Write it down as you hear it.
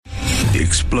The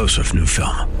explosive new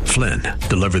film, Flynn,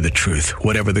 deliver the truth,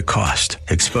 whatever the cost,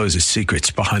 exposes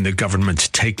secrets behind the government's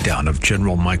takedown of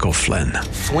General Michael Flynn.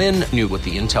 Flynn knew what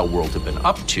the intel world had been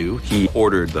up to. He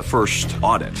ordered the first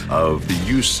audit of the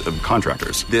use of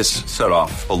contractors. This set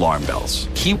off alarm bells.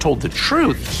 He told the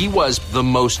truth. He was the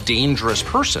most dangerous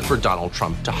person for Donald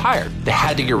Trump to hire. They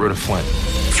had to get rid of Flynn.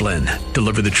 Flynn,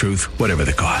 deliver the truth, whatever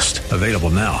the cost. Available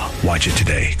now. Watch it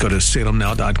today. Go to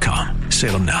salemnow.com.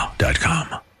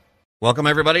 salemnow.com. Welcome,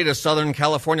 everybody, to Southern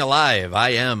California Live. I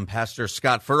am Pastor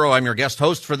Scott Furrow. I'm your guest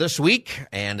host for this week,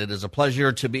 and it is a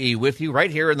pleasure to be with you right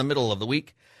here in the middle of the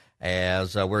week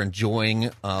as we're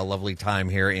enjoying a lovely time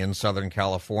here in Southern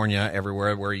California,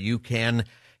 everywhere where you can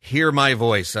hear my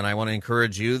voice. And I want to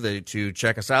encourage you to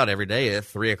check us out every day at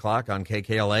 3 o'clock on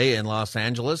KKLA in Los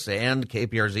Angeles and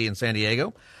KPRZ in San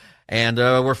Diego. And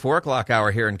we're 4 o'clock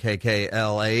hour here in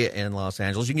KKLA in Los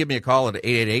Angeles. You can give me a call at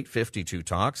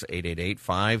 888-52-TALKS,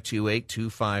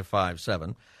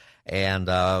 888-528-2557.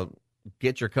 And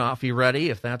get your coffee ready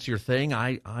if that's your thing.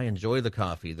 I enjoy the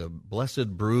coffee, the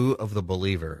blessed brew of the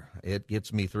believer. It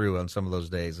gets me through on some of those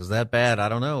days. Is that bad? I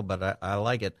don't know, but I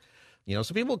like it. You know,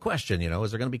 some people question, is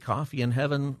there going to be coffee in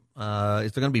heaven?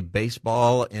 Is there going to be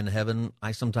baseball in heaven?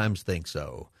 I sometimes think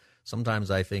so. Sometimes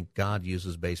I think God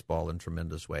uses baseball in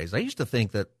tremendous ways. I used to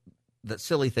think that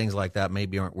silly things like that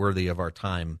maybe aren't worthy of our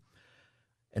time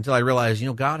until I realized,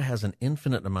 God has an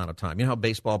infinite amount of time. You know how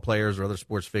baseball players or other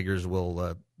sports figures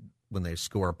will, when they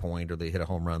score a point or they hit a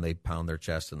home run, they pound their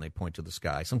chest and they point to the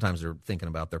sky. Sometimes they're thinking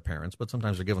about their parents, but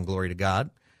sometimes they're giving glory to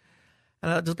God.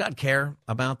 Does God care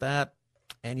about that?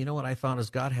 And you know what I thought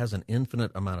is God has an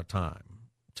infinite amount of time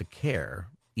to care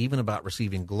even about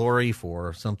receiving glory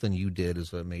for something you did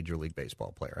as a Major League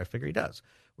Baseball player. I figure he does.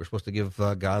 We're supposed to give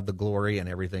God the glory in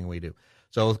everything we do.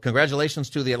 So congratulations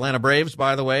to the Atlanta Braves,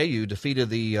 by the way. You defeated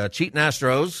the cheating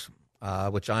Astros,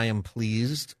 which I am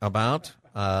pleased about.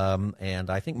 And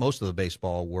I think most of the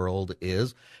baseball world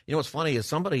is. You know what's funny is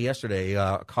somebody yesterday,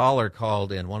 a caller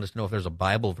called in, wanted to know if there's a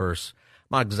Bible verse.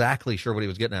 I'm not exactly sure what he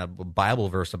was getting at, a Bible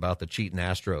verse about the cheating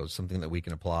Astros, something that we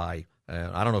can apply.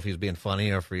 I don't know if he was being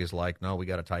funny or if he's like, no, we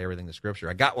got to tie everything to Scripture.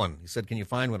 I got one. He said, can you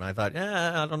find one? I thought,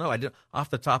 I don't know. I did off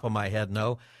the top of my head,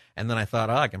 no. And then I thought,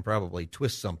 I can probably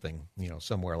twist something,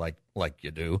 somewhere like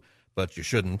you do, but you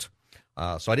shouldn't.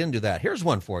 So I didn't do that. Here's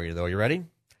one for you, though. You ready?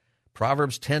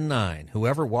 Proverbs 10:9.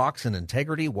 Whoever walks in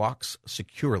integrity walks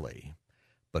securely,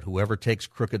 but whoever takes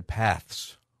crooked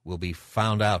paths will be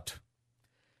found out.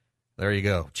 There you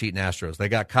go. Cheating Astros. They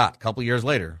got caught a couple years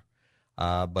later.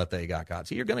 But they got caught.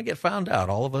 So you're going to get found out.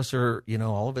 All of us are,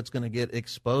 all of it's going to get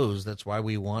exposed. That's why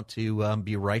we want to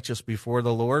be righteous before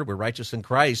the Lord. We're righteous in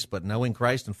Christ, but knowing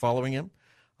Christ and following him,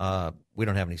 we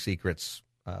don't have any secrets.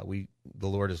 The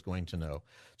Lord is going to know.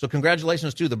 So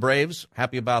congratulations to the Braves.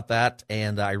 Happy about that.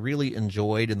 And I really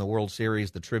enjoyed in the World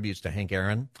Series the tributes to Hank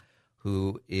Aaron,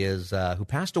 who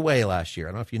passed away last year.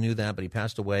 I don't know if you knew that, but he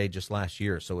passed away just last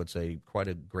year. So it's quite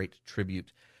a great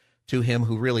tribute to him,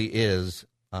 who really is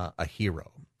a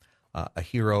hero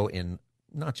in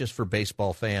not just for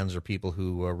baseball fans or people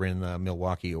who were in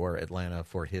Milwaukee or Atlanta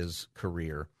for his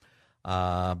career,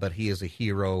 but he is a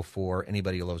hero for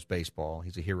anybody who loves baseball.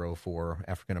 He's a hero for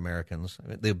African Americans. I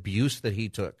mean, the abuse that he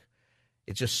took,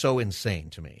 it's just so insane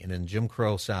to me. And in Jim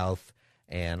Crow South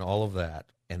and all of that,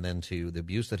 and then to the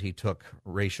abuse that he took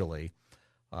racially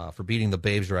for beating the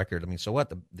Braves record. I mean, so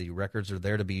what? The records are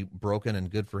there to be broken,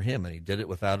 and good for him. And he did it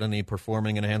without any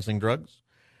performing-enhancing drugs.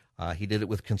 He did it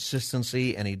with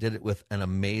consistency, and he did it with an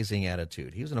amazing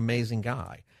attitude. He was an amazing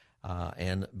guy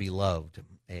and beloved,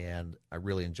 and I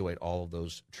really enjoyed all of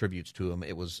those tributes to him.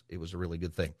 It was a really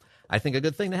good thing. I think a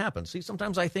good thing to happen. See,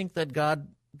 sometimes I think that God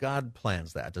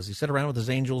plans that. Does he sit around with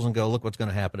his angels and go, look what's going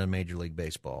to happen in Major League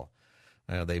Baseball?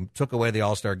 They took away the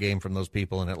All-Star game from those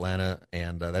people in Atlanta,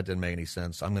 and that didn't make any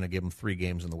sense. I'm going to give them 3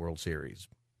 games in the World Series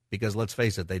because, let's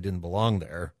face it, they didn't belong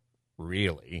there,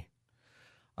 really.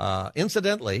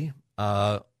 Incidentally,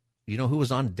 you know who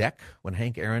was on deck when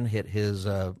Hank Aaron hit his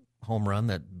home run,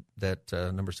 that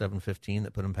number 715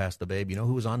 that put him past the Babe? You know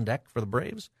who was on deck for the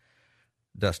Braves?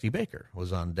 Dusty Baker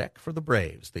was on deck for the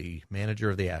Braves, the manager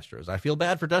of the Astros. I feel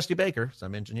bad for Dusty Baker, as I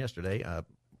mentioned yesterday.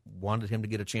 Wanted him to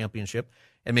get a championship,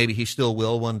 and maybe he still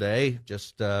will one day,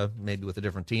 just maybe with a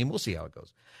different team. We'll see how it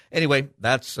goes. Anyway,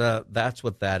 that's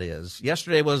what that is.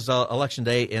 Yesterday was Election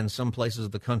Day in some places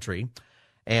of the country,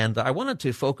 and I wanted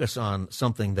to focus on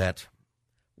something that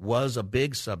was a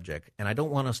big subject, and I don't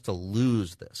want us to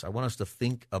lose this. I want us to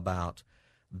think about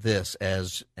this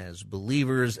as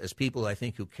believers, as people, I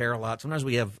think, who care a lot. Sometimes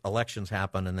we have elections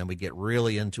happen, and then we get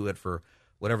really into it for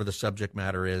whatever the subject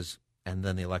matter is, and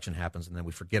then the election happens, and then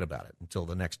we forget about it until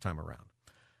the next time around.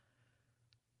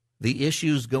 the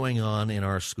issues going on in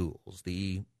our schools,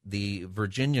 the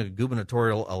Virginia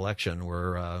gubernatorial election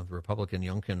where Republican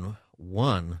Youngkin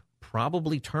won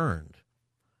probably turned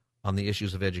on the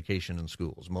issues of education in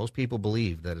schools. Most people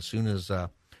believe that as soon as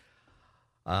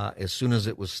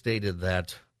it was stated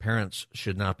that parents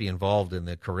should not be involved in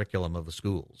the curriculum of the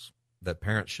schools, that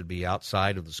parents should be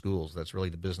outside of the schools, that's really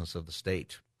the business of the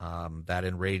state, that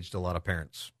enraged a lot of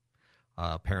parents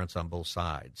on both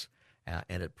sides.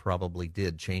 And it probably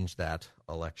did change that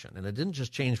election. And it didn't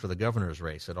just change for the governor's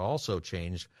race. It also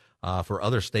changed for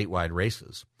other statewide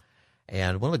races.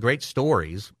 And one of the great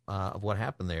stories of what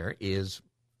happened there is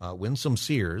Winsome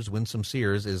Sears. Winsome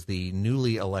Sears is the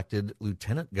newly elected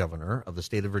lieutenant governor of the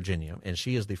state of Virginia, and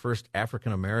she is the first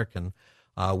African-American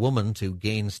woman to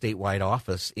gain statewide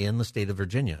office in the state of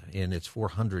Virginia in its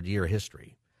 400-year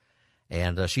history.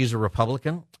 And she's a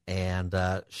Republican, and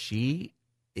she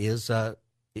is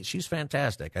she's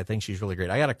fantastic. I think she's really great.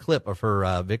 I got a clip of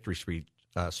her victory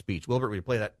speech. Wilbert, will you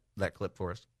play that clip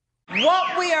for us?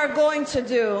 What we are going to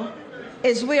do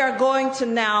is we are going to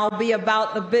now be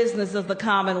about the business of the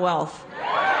Commonwealth.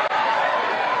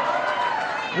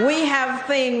 We have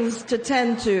things to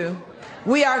tend to.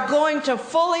 We are going to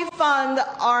fully fund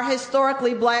our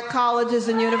historically black colleges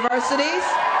and universities.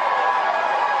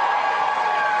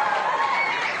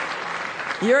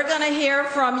 You're going to hear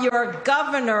from your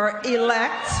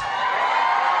governor-elect,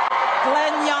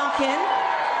 Glenn Youngkin,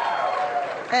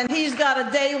 and he's got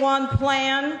a day one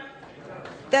plan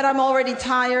that I'm already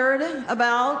tired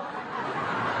about.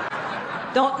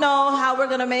 Don't know how we're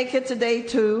going to make it to day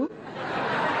two,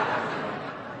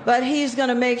 but he's going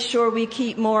to make sure we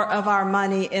keep more of our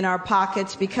money in our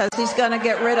pockets because he's going to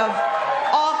get rid of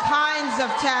all kinds of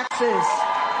taxes.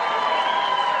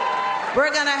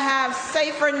 We're going to have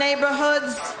safer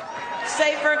neighborhoods,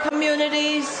 safer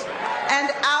communities,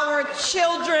 and our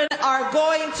children are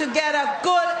going to get a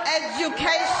good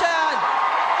education.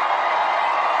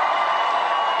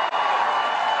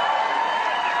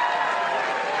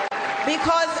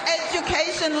 Because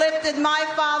education lifted my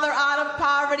father out of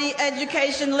poverty,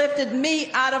 education lifted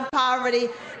me out of poverty,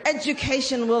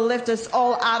 education will lift us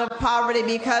all out of poverty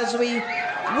because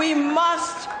we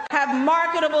must have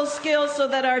marketable skills so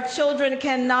that our children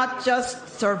can not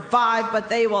just survive, but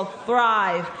they will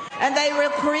thrive. And they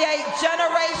will create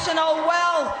generational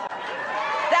wealth.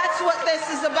 That's what this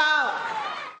is about.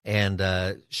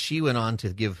 And she went on to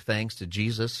give thanks to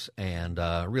Jesus, and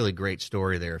a really great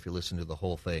story there if you listen to the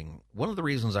whole thing. One of the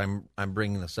reasons I'm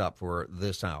bringing this up for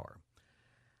this hour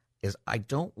is I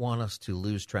don't want us to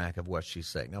lose track of what she's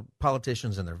saying. Now,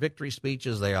 politicians in their victory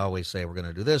speeches, they always say, we're going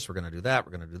to do this, we're going to do that,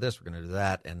 we're going to do this, we're going to do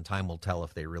that, and time will tell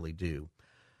if they really do.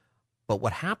 But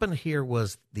what happened here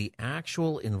was the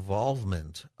actual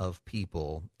involvement of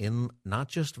people in not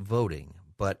just voting,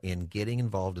 but in getting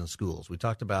involved in schools. We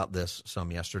talked about this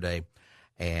some yesterday,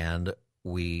 and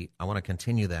I want to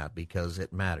continue that because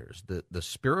it matters. The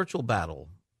spiritual battle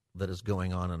that is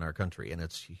going on in our country, and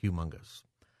it's humongous.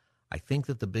 I think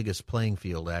that the biggest playing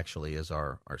field actually is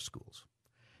our schools,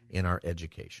 in our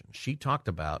education. She talked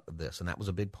about this, and that was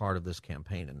a big part of this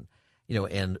campaign.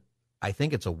 And I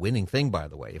think it's a winning thing, by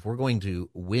the way. If we're going to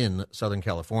win Southern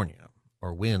California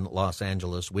or win Los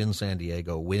Angeles, win San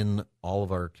Diego, win all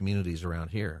of our communities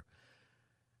around here,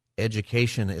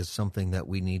 education is something that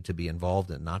we need to be involved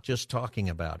in, not just talking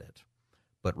about it,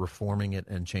 but reforming it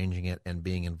and changing it and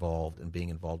being involved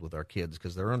with our kids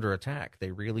because they're under attack.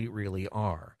 They really, really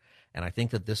are. And I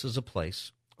think that this is a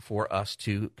place for us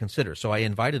to consider. So I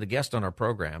invited a guest on our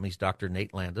program. He's Dr.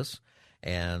 Nate Landis.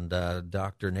 And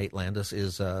Dr. Nate Landis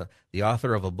is the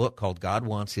author of a book called God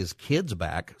Wants His Kids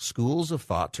Back, Schools of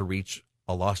Thought to Reach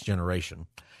a Lost Generation.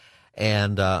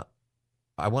 And I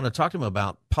want to talk to him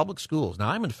about public schools. Now,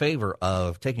 I'm in favor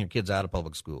of taking your kids out of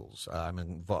public schools.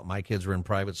 My kids were in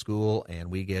private school, and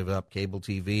we gave up cable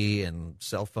TV and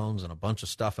cell phones and a bunch of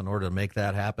stuff in order to make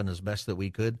that happen as best that we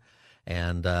could.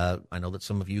 And I know that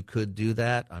some of you could do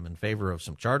that. I'm in favor of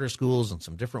some charter schools and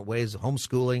some different ways of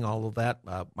homeschooling, all of that.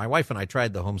 My wife and I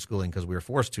tried the homeschooling because we were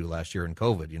forced to last year in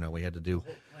COVID. We had to do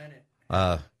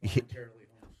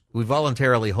we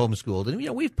voluntarily homeschooled.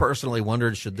 And, we've personally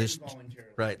wondered, should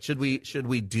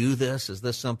we do this? Is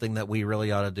this something that we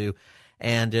really ought to do?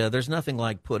 And there's nothing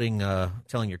like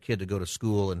telling your kid to go to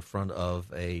school in front of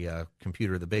a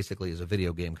computer that basically is a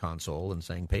video game console and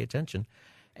saying, pay attention.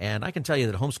 And I can tell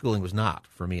you that homeschooling was not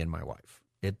for me and my wife.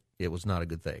 It was not a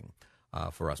good thing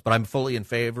for us. But I'm fully in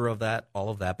favor of that, all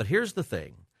of that. But here's the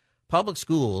thing. Public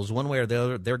schools, one way or the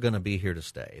other, they're going to be here to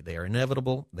stay. They are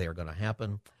inevitable. They are going to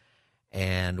happen.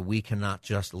 And we cannot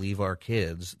just leave our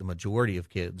kids, the majority of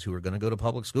kids who are going to go to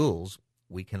public schools,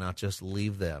 we cannot just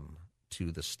leave them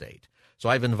to the state. So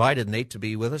I've invited Nate to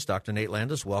be with us. Dr. Nate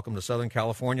Landis, welcome to Southern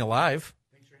California Live.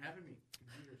 Thanks for having me.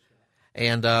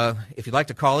 And if you'd like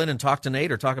to call in and talk to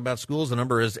Nate or talk about schools, the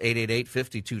number is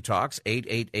 888-52-TALKS,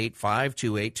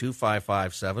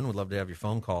 888-528-2557. We'd love to have your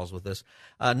phone calls with us.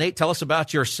 Nate, tell us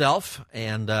about yourself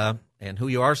and who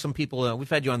you are. Some people, we've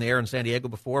had you on the air in San Diego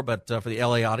before, but for the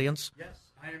L.A. audience. Yes,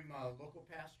 I'm a local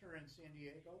pastor in San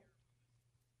Diego.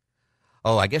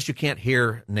 Oh, I guess you can't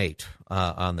hear Nate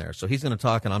on there. So he's going to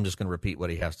talk, and I'm just going to repeat what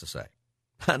he has to say.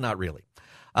 Not really.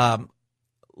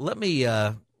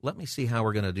 Let me see how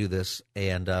we're going to do this.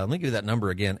 And let me give you that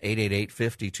number again,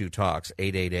 888-52-TALKS,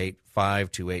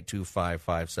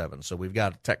 888-528-2557. So we've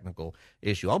got a technical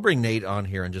issue. I'll bring Nate on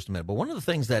here in just a minute. But one of the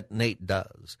things that Nate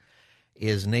does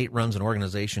is Nate runs an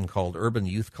organization called Urban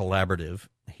Youth Collaborative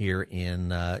here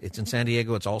it's in San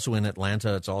Diego. It's also in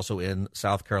Atlanta. It's also in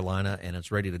South Carolina, and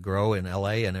it's ready to grow in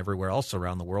L.A. and everywhere else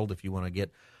around the world if you want to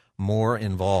get more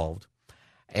involved.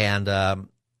 And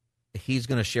he's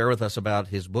going to share with us about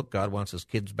his book, God Wants His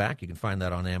Kids Back. You can find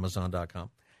that on Amazon.com.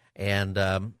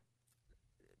 And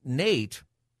Nate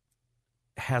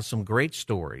has some great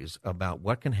stories about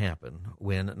what can happen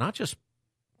when not just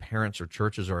parents or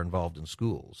churches are involved in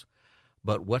schools,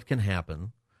 but what can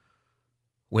happen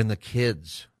when the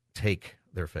kids take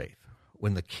their faith,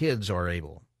 when the kids are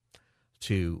able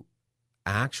to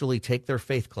actually take their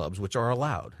faith clubs, which are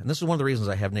allowed. And this is one of the reasons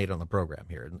I have Nate on the program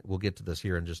here, and we'll get to this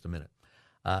here in just a minute.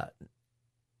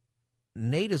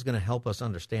 Nate is going to help us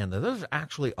understand that there's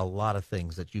actually a lot of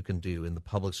things that you can do in the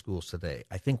public schools today.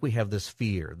 I think we have this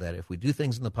fear that if we do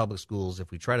things in the public schools, if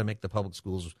we try to make the public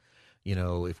schools,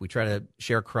 if we try to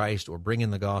share Christ or bring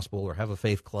in the gospel or have a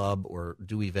faith club or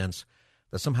do events,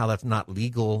 that somehow that's not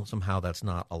legal, somehow that's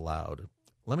not allowed.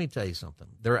 Let me tell you something.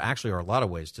 There actually are a lot of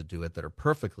ways to do it that are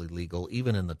perfectly legal,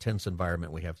 even in the tense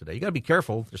environment we have today. You got to be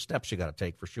careful. There's steps you got to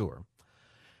take for sure.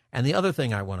 And the other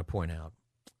thing I want to point out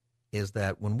is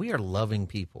that when we are loving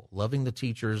people, loving the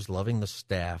teachers, loving the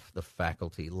staff, the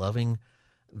faculty, loving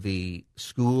the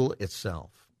school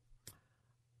itself,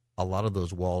 a lot of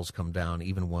those walls come down,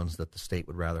 even ones that the state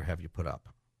would rather have you put up.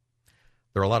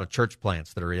 There are a lot of church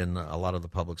plants that are in a lot of the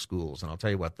public schools, and I'll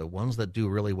tell you what, the ones that do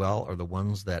really well are the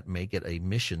ones that make it a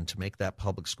mission to make that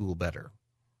public school better.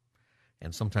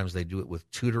 And sometimes they do it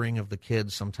with tutoring of the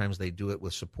kids, sometimes they do it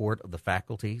with support of the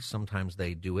faculty, sometimes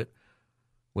they do it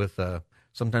with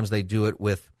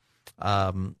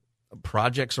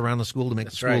projects around the school to make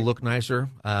the school look nicer.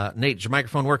 Nate, is your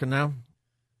microphone working now?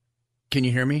 Can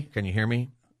you hear me? Can you hear me?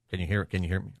 Can you hear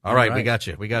me? All right, we got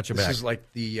you. We got you back. This is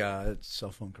like the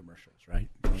cell phone commercials, right?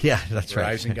 Yeah, that's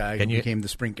right. Verizon guy who became the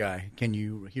Sprint guy. Can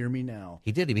you hear me now?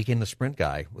 He did. He became the Sprint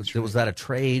guy. Was that a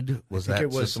trade? Was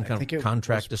that some kind of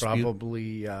contract dispute?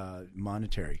 Probably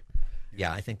monetary.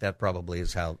 Yeah, I think that probably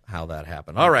is how that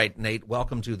happened. All right, Nate,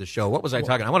 welcome to the show. What was I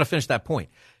talking? I want to finish that point,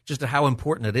 just to how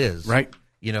important it is, right?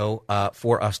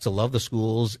 For us to love the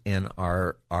schools in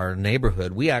our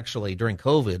neighborhood. We actually, during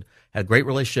COVID, had a great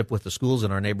relationship with the schools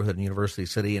in our neighborhood in University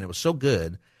City, and it was so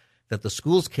good that the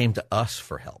schools came to us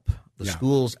for help. The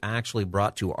schools actually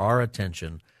brought to our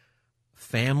attention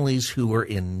families who were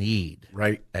in need.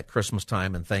 Right. At Christmas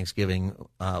time and Thanksgiving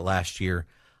last year.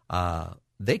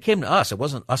 They came to us. It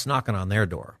wasn't us knocking on their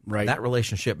door. Right. That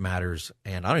relationship matters,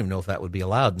 and I don't even know if that would be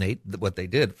allowed, Nate, what they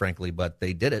did, frankly, but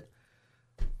they did it.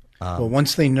 Well,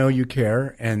 once they know you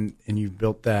care and you've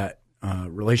built that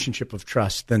relationship of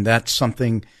trust, then that's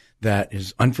something that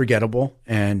is unforgettable.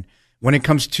 And when it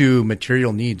comes to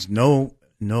material needs, no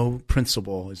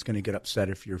principal is going to get upset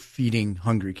if you're feeding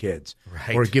hungry kids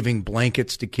or giving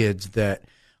blankets to kids that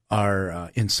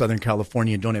are in Southern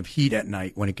California and don't have heat at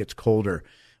night when it gets colder,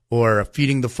 or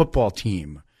feeding the football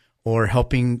team, or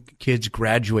helping kids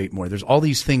graduate more. There's all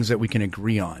these things that we can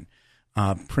agree on.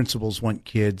 Principals want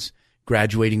kids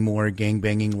graduating more,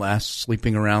 gangbanging less,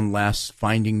 sleeping around less,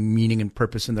 finding meaning and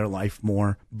purpose in their life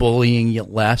more, bullying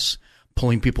less,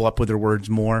 pulling people up with their words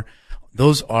more.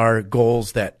 Those are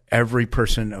goals that every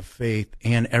person of faith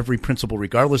and every principal,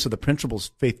 regardless of the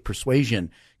principal's faith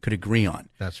persuasion, could agree on.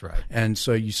 That's right. And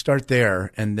so you start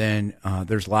there, and then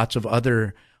there's lots of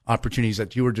other opportunities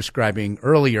that you were describing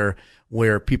earlier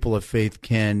where people of faith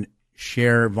can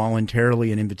share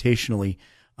voluntarily and invitationally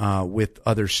with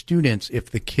other students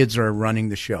if the kids are running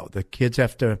the show. The kids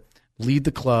have to lead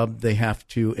the club. They have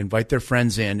to invite their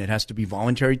friends in. It has to be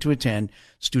voluntary to attend.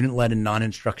 Student-led and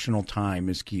non-instructional time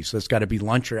is key. So it's got to be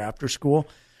lunch or after school.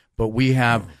 But we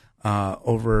have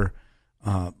over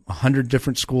 100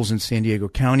 different schools in San Diego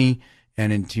County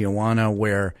and in Tijuana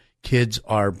where kids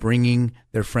are bringing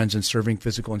their friends and serving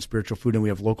physical and spiritual food. And we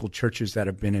have local churches that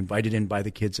have been invited in by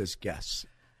the kids as guests.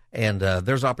 And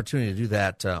there's opportunity to do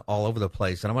that all over the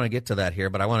place. And I want to get to that here,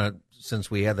 but I want to,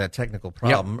 since we had that technical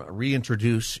problem,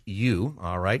 reintroduce you,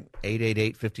 all right?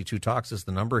 888-52-TALKS is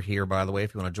the number here, by the way,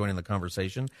 if you want to join in the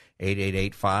conversation.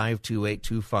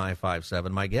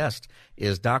 888-528-2557. My guest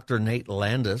is Dr. Nate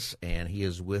Landis, and he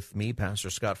is with me,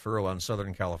 Pastor Scott Furrow, on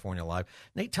Southern California Live.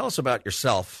 Nate, tell us about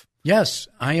yourself. Yes,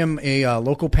 I am a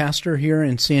local pastor here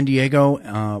in San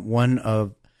Diego, one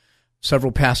of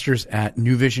several pastors at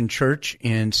New Vision Church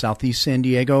in Southeast San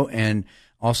Diego, and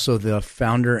also the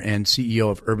founder and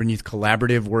CEO of Urban Youth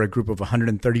Collaborative. We're a group of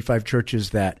 135 churches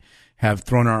that have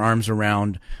thrown our arms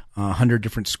around 100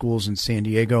 different schools in San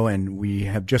Diego, and we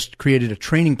have just created a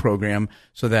training program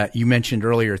so that you mentioned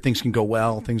earlier things can go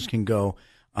well, things can go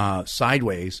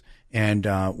sideways, and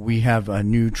we have a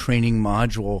new training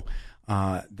module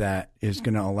that is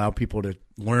going to allow people to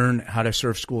learn how to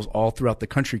serve schools all throughout the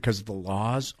country because the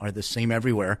laws are the same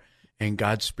everywhere, and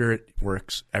God's Spirit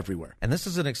works everywhere. And this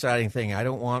is an exciting thing. I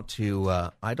don't want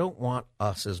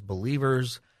us as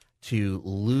believers to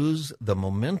lose the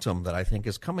momentum that I think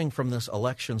is coming from this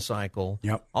election cycle.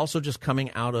 Yep. Also just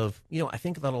coming out of, I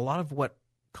think that a lot of what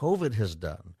COVID has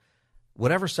done,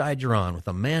 whatever side you're on with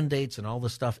the mandates and all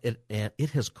this stuff, it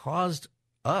has caused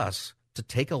us to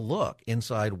take a look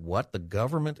inside what the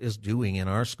government is doing in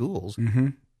our schools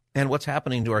and what's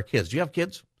happening to our kids. Do you have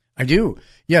kids? I do.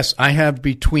 Yes, I have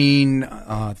between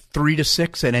 3 to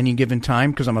 6 at any given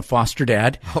time because I'm a foster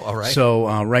dad. Oh, all right.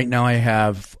 So right now I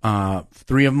have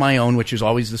 3 of my own, which is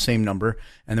always the same number,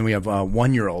 and then we have a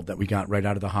 1-year-old that we got right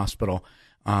out of the hospital.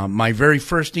 My very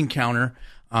first encounter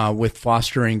with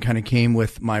fostering kind of came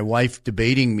with my wife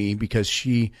debating me because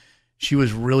she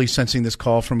was really sensing this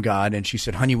call from God, and she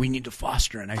said, "Honey, we need to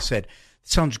foster." And I said,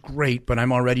 "Sounds great, but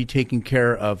I'm already taking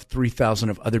care of 3,000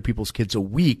 of other people's kids a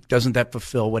week. Doesn't that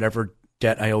fulfill whatever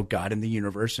debt I owe God and the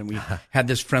universe?" And we had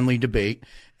this friendly debate.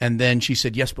 And then she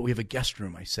said, "Yes, but we have a guest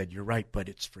room." I said, "You're right, but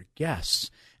it's for guests."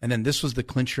 And then this was the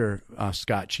clincher,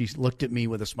 Scott. She looked at me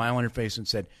with a smile on her face and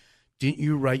said, "Didn't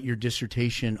you write your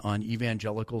dissertation on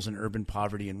evangelicals and urban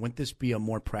poverty? And wouldn't this be a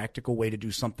more practical way to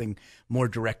do something more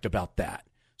direct about that?"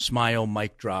 Smile,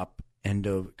 mic drop, end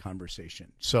of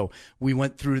conversation. So we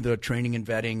went through the training and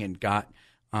vetting and got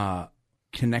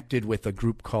connected with a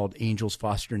group called Angels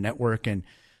Foster Network. And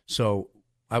so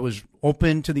I was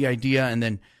open to the idea and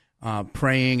then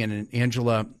praying. And then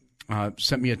Angela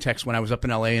sent me a text when I was up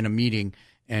in L.A. in a meeting,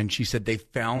 and she said they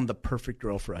found the perfect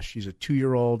girl for us. She's a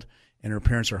 2-year-old, and her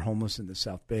parents are homeless in the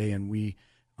South Bay, and we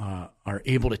are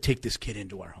able to take this kid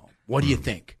into our home. What do you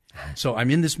think? So I'm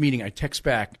in this meeting. I text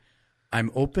back, "I'm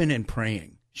open and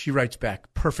praying." She writes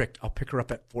back, "Perfect. I'll pick her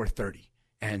up at 4:30.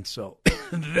 And so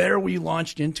there we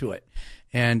launched into it.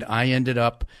 And I ended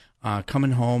up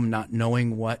coming home not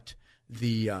knowing what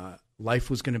the life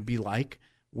was going to be like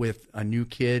with a new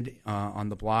kid on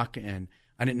the block. And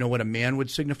I didn't know what a man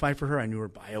would signify for her. I knew her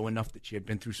bio enough that she had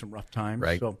been through some rough times.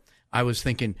 Right. So I was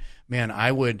thinking, man,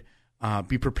 I would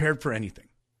be prepared for anything.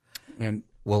 And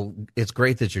well, it's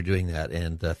great that you're doing that,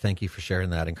 and thank you for sharing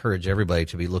that. Encourage everybody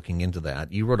to be looking into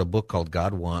that. You wrote a book called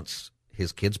God Wants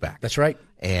His Kids Back. That's right.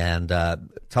 And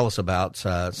tell us about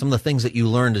some of the things that you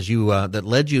learned as you that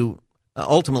led you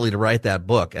ultimately to write that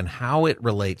book and how it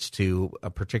relates to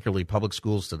particularly public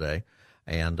schools today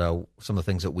and some of the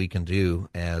things that we can do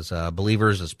as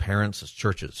believers, as parents, as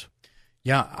churches.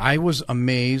 Yeah, I was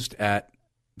amazed at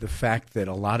the fact that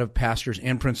a lot of pastors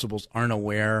and principals aren't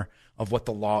aware of what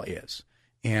the law is.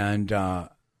 And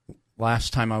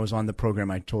last time I was on the program,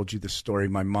 I told you the story.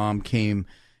 My mom came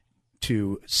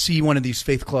to see one of these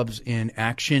faith clubs in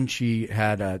action. She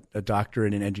had a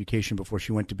doctorate in education before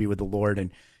she went to be with the Lord,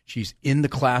 and she's in the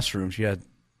classroom. She had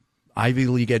Ivy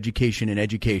League education in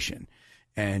education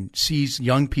and sees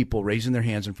young people raising their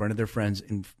hands in front of their friends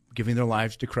and giving their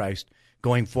lives to Christ,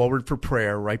 going forward for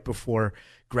prayer right before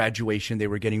graduation. They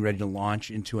were getting ready to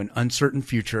launch into an uncertain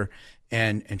future,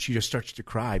 and she just starts to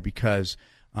cry because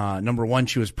number one,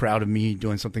 she was proud of me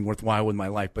doing something worthwhile with my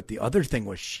life. But the other thing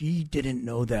was she didn't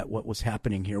know that what was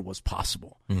happening here was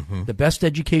possible. Mm-hmm. The best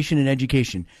education in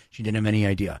education, she didn't have any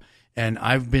idea. And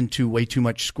I've been to way too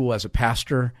much school as a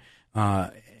pastor,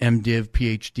 MDiv,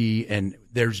 PhD, and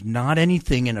there's not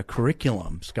anything in a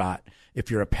curriculum, Scott,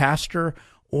 if you're a pastor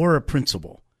or a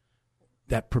principal,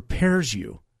 that prepares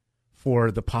you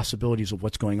for the possibilities of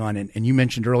what's going on. And you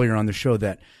mentioned earlier on the show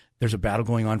that there's a battle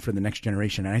going on for the next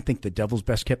generation. And I think the devil's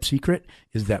best kept secret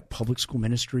is that public school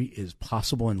ministry is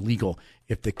possible and legal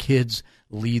if the kids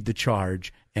lead the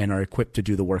charge and are equipped to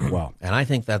do the work well. And I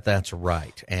think that that's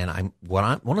right. And one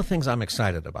of the things I'm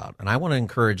excited about, and I want to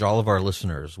encourage all of our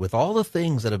listeners, with all the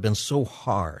things that have been so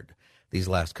hard these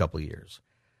last couple of years,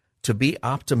 to be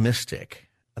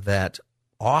optimistic that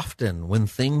often when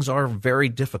things are very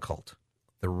difficult,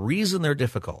 the reason they're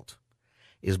difficult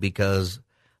is because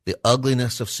the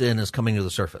ugliness of sin is coming to the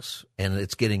surface and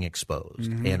it's getting exposed.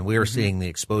 Mm-hmm. And we're seeing the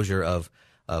exposure of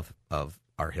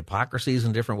our hypocrisies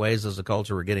in different ways as a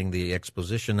culture. We're getting the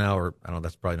exposition now, or I don't know,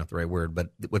 that's probably not the right word, but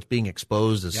what's being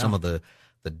exposed is some of the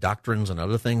doctrines and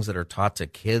other things that are taught to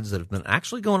kids that have been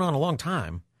actually going on a long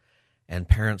time. And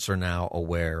parents are now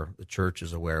aware, the church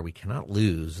is aware. We cannot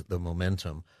lose the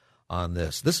momentum on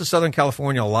this. This is Southern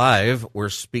California Live. We're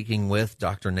speaking with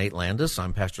Dr. Nate Landis.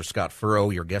 I'm Pastor Scott Furrow,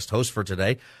 your guest host for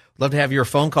today. Love to have your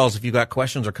phone calls if you've got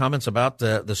questions or comments about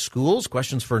the schools,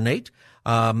 questions for Nate.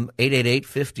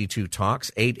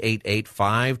 888-52-TALKS,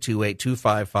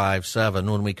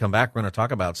 888-528-2557. When we come back, we're going to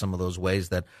talk about some of those ways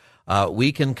that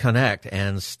we can connect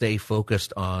and stay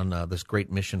focused on this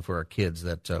great mission for our kids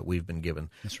that we've been given.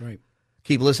 That's right.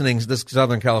 Keep listening. This is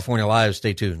Southern California Live.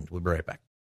 Stay tuned. We'll be right back.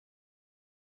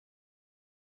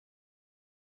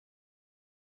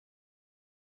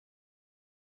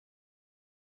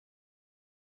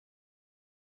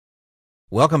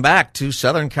 Welcome back to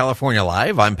Southern California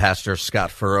Live. I'm Pastor Scott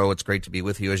Furrow. It's great to be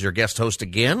with you as your guest host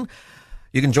again.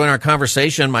 You can join our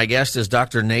conversation. My guest is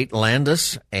Dr. Nate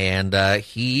Landis, and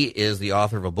he is the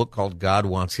author of a book called God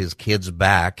Wants His Kids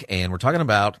Back, and we're talking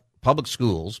about public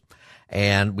schools.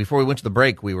 And before we went to the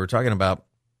break, we were talking about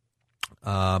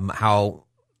how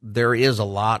there is a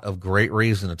lot of great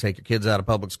reason to take your kids out of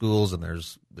public schools, and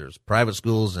there's private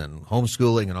schools and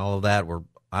homeschooling and all of that.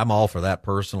 I'm all for that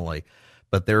personally,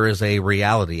 but there is a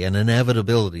reality, an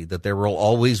inevitability that there will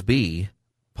always be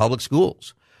public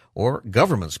schools or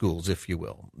government schools, if you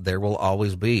will. There will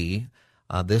always be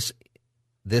this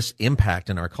impact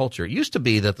in our culture. It used to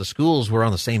be that the schools were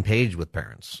on the same page with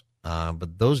parents,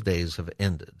 but those days have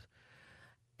ended.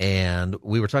 And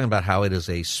we were talking about how it is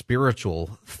a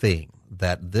spiritual thing,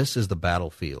 that this is the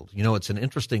battlefield. You know, it's an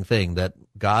interesting thing that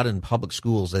God and public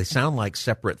schools, they sound like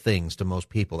separate things to most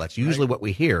people. That's usually what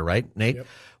we hear, right, Nate? Yep.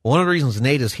 One of the reasons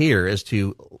Nate is here is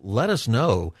to let us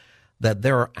know that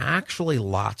there are actually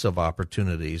lots of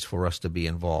opportunities for us to be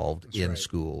involved in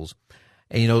schools.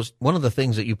 And, you know, one of the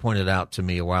things that you pointed out to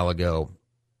me a while ago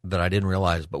that I didn't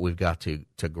realize, but we've got to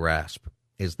grasp,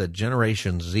 is that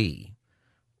Generation Z,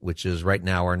 which is right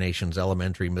now our nation's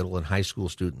elementary, middle, and high school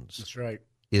students. That's right.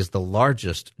 Is the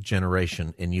largest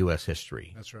generation in U.S.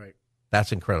 history. That's right.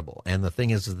 That's incredible. And the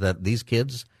thing is that these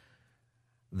kids,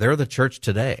 they're the church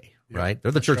today, right?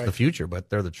 They're the church of the future, but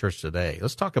they're the church today.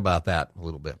 Let's talk about that a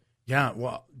little bit. Yeah,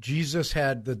 well, Jesus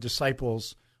had the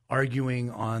disciples arguing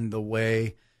on the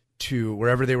way to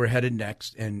wherever they were headed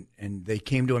next, and they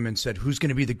came to him and said, who's going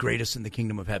to be the greatest in the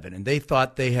kingdom of heaven? And they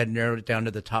thought they had narrowed it down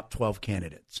to the top 12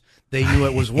 candidates. They knew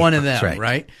it was one of them,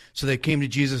 right? So they came to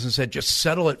Jesus and said, just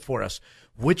settle it for us.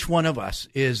 Which one of us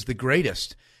is the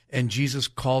greatest? And Jesus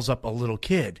calls up a little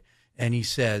kid, and he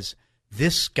says,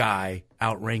 this guy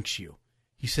outranks you.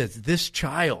 He says, this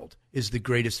child is the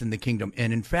greatest in the kingdom.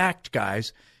 And in fact,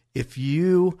 guys, if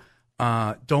you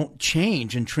don't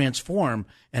change and transform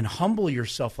and humble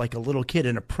yourself like a little kid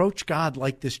and approach God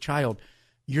like this child,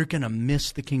 you're going to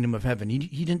miss the kingdom of heaven.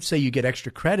 He didn't say you get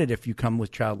extra credit if you come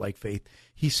with childlike faith.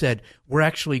 He said, we're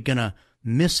actually going to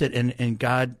miss it, and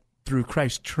God, through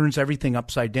Christ, turns everything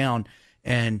upside down,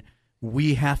 and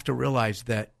we have to realize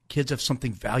that kids have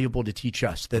something valuable to teach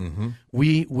us, that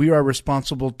we are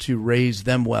responsible to raise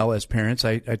them well as parents.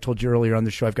 I told you earlier on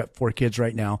the show, I've got 4 kids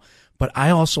right now, but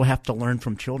I also have to learn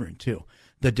from children too.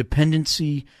 The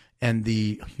dependency and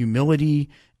the humility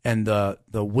and the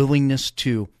willingness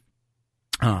to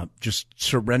just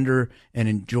surrender and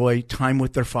enjoy time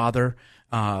with their father.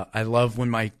 I love when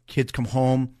my kids come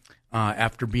home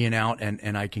after being out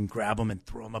and I can grab them and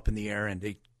throw them up in the air, and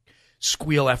they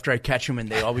squeal after I catch them, and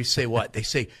they always say what? They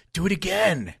say, do it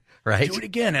again. Right. Do it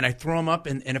again. And I throw them up,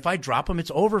 and if I drop them,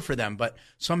 it's over for them. But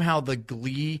somehow the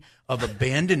glee of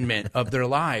abandonment of their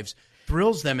lives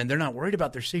thrills them, and they're not worried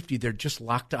about their safety. They're just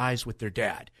locked eyes with their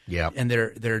dad. Yeah. And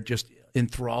they're just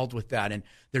enthralled with that. And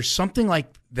there's something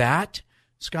like that,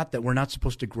 Scott, that we're not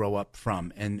supposed to grow up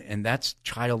from, and that's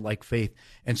childlike faith.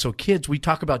 And so kids, we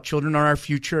talk about children are our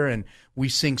future, and we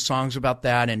sing songs about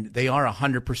that, and they are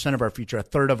 100% of our future. A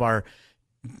third of our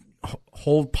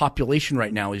whole population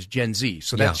right now is Gen Z,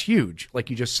 so that's huge, like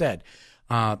you just said.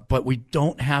 But we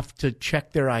don't have to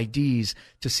check their IDs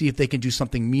to see if they can do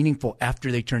something meaningful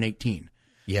after they turn 18.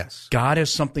 Yes. God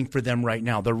has something for them right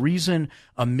now. The reason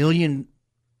 1 million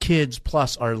kids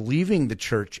plus are leaving the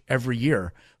church every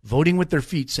year, voting with their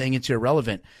feet, saying it's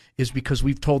irrelevant, is because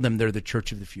we've told them they're the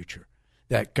church of the future,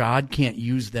 that God can't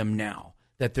use them now,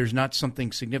 that there's not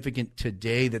something significant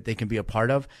today that they can be a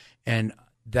part of. And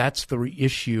that's the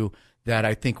issue that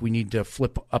I think we need to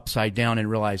flip upside down and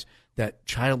realize that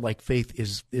childlike faith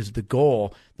is the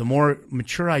goal. The more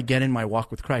mature I get in my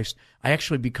walk with Christ, I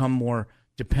actually become more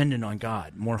dependent on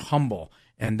God, more humble,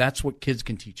 and that's what kids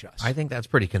can teach us. I think that's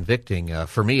pretty convicting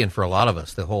for me and for a lot of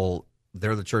us,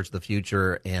 they're the church of the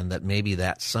future, and that maybe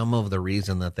that's some of the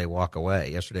reason that they walk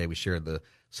away. Yesterday we shared the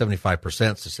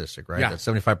 75% statistic, right? Yeah. That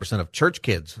 75% of church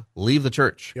kids leave the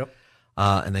church. Yep.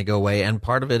 And they go away, and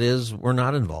part of it is we're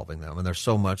not involving them, and there's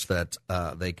so much that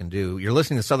they can do. You're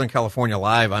listening to Southern California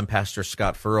Live. I'm Pastor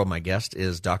Scott Furrow. My guest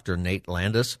is Dr. Nate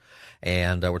Landis,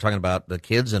 and we're talking about the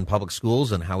kids in public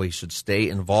schools and how we should stay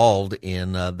involved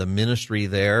in the ministry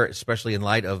there, especially in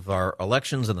light of our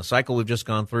elections and the cycle we've just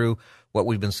gone through, what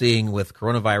we've been seeing with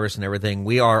coronavirus and everything.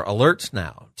 We are alert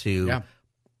now to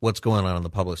what's going on in the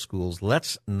public schools.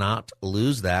 Let's not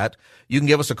lose that. You can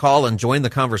give us a call and join the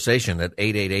conversation at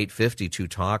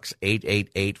 888-52-TALKS,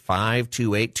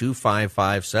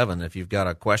 888-528-2557. If you've got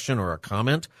a question or a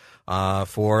comment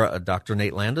for Dr.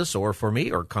 Nate Landis or for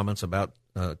me, or comments about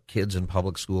kids in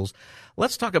public schools.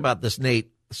 Let's talk about this,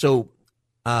 Nate. So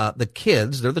the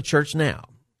kids, they're the church now,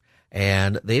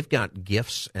 and they've got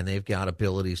gifts and they've got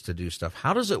abilities to do stuff.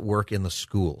 How does it work in the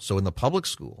school? So in the public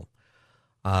school,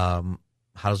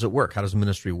 how does it work? How does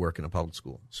ministry work in a public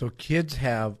school? So kids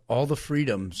have all the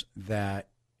freedoms that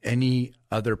any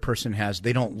other person has.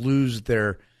 They don't lose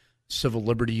their civil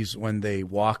liberties when they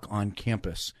walk on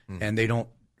campus, and they don't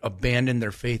abandon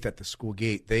their faith at the school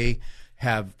gate. They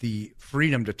have the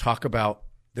freedom to talk about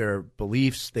their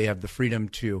beliefs. They have the freedom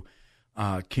to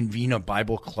convene a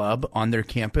Bible club on their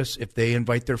campus if they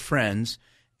invite their friends,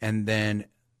 and then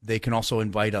they can also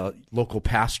invite a local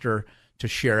pastor to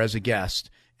share as a guest.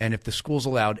 And if the school's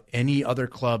allowed any other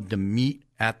club to meet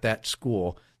at that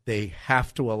school, they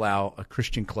have to allow a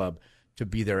Christian club to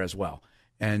be there as well.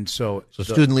 And so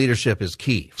student leadership is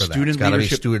key for that. It's got to be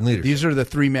student leadership. These are the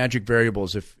three magic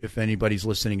variables. If anybody's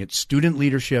listening, it's student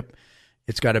leadership.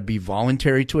 It's got to be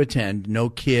voluntary to attend. No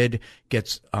kid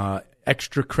gets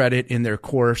extra credit in their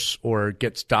course or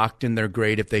gets docked in their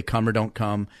grade if they come or don't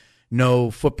come.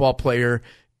 No football player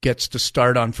gets to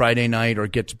start on Friday night or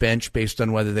gets benched based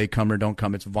on whether they come or don't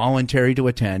come. It's voluntary to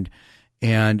attend,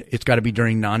 and it's got to be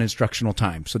during non-instructional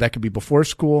time. So that could be before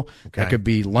school, that could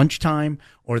be lunchtime,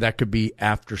 or that could be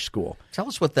after school. Tell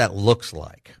us what that looks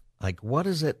like. Like, what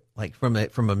is it like from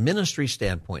a ministry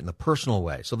standpoint in the personal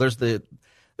way? So there's the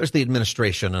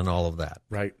administration and all of that.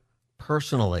 Right.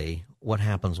 Personally, what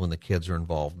happens when the kids are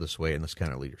involved this way in this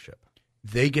kind of leadership?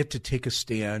 They get to take a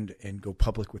stand and go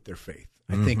public with their faith.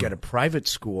 I think at a private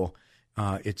school,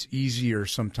 it's easier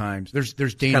sometimes. There's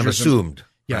dangers. Kind of assumed,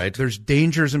 right? There's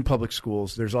dangers in public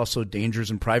schools. There's also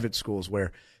dangers in private schools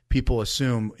where people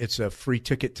assume it's a free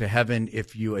ticket to heaven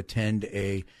if you attend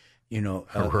I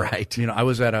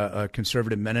was at a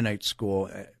conservative Mennonite school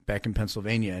back in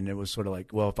Pennsylvania, and it was sort of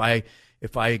like, well,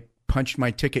 if I punched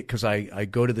my ticket because I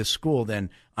go to this school,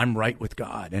 then I'm right with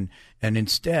God. And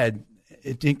instead,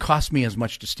 it didn't cost me as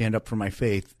much to stand up for my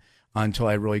faith until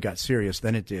I really got serious.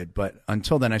 Then it did. But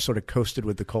until then, I sort of coasted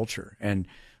with the culture. And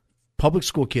public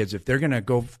school kids, if they're going to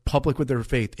go public with their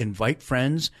faith, invite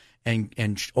friends and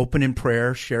open in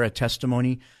prayer, share a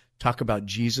testimony, talk about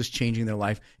Jesus changing their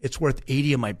life. It's worth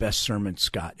 80 of my best sermons,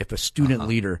 Scott. If a student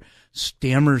leader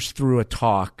stammers through a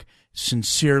talk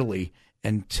sincerely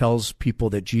and tells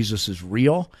people that Jesus is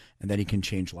real and that he can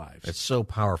change lives. It's so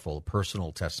powerful,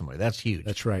 personal testimony. That's huge.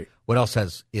 That's right. What else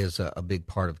is a big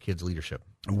part of kids' leadership?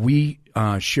 We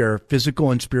share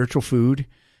physical and spiritual food.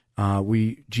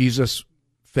 Jesus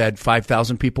fed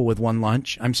 5,000 people with one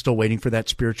lunch. I'm still waiting for that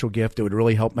spiritual gift. It would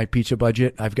really help my pizza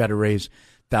budget. I've got to raise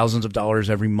thousands of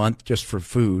dollars every month just for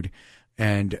food.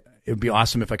 And it would be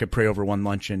awesome if I could pray over one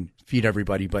lunch and feed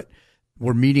everybody. But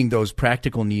we're meeting those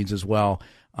practical needs as well.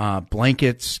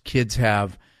 Blankets, kids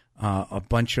have a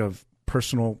bunch of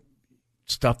personal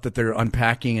stuff that they're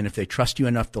unpacking. And if they trust you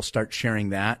enough, they'll start sharing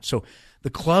that. So the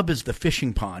club is the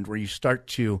fishing pond where you start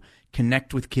to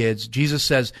connect with kids. Jesus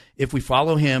says if we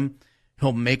follow him,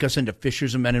 he'll make us into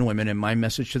fishers of men and women. And my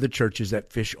message to the church is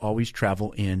that fish always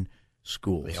travel in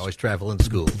schools. They always travel in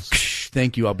schools.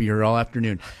 Thank you. I'll be here all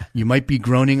afternoon. You might be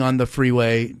groaning on the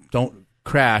freeway. Don't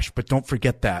crash, but don't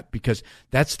forget that, because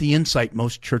that's the insight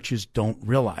most churches don't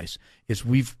realize is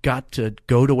we've got to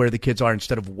go to where the kids are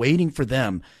instead of waiting for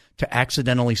them to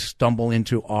accidentally stumble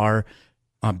into our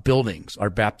buildings, our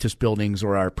Baptist buildings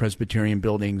or our Presbyterian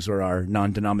buildings or our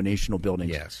non-denominational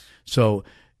buildings. Yes. So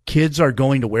kids are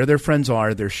going to where their friends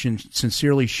are. They're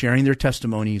sincerely sharing their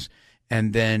testimonies,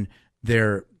 and then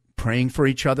they're praying for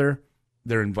each other.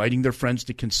 They're inviting their friends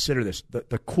to consider this.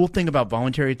 The cool thing about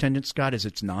voluntary attendance, Scott, is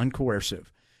it's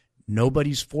non-coercive.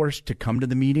 Nobody's forced to come to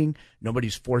the meeting.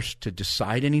 Nobody's forced to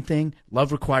decide anything.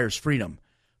 Love requires freedom.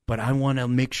 But I want to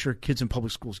make sure kids in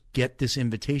public schools get this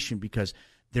invitation because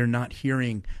they're not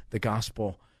hearing the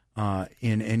gospel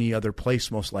in any other place,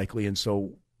 most likely. And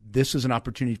so this is an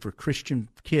opportunity for Christian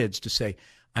kids to say,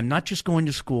 I'm not just going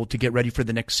to school to get ready for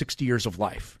the next 60 years of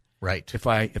life. Right. If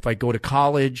I go to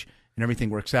college and everything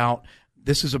works out,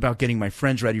 this is about getting my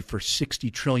friends ready for 60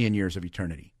 trillion years of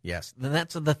eternity. Yes. And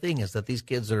that's the thing, is that these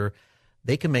kids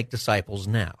they can make disciples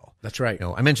now. That's right.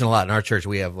 I mentioned a lot in our church,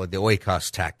 we have the oikos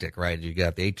tactic, right? You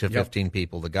got the 8 to 15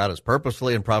 people that God has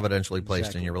purposefully and providentially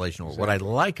placed in your relational. What I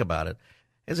like about it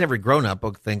is every grown-up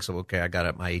thinks, okay, I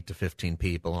got my 8 to 15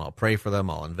 people, and I'll pray for them,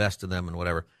 I'll invest in them, and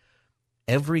whatever.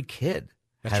 Every kid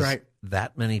has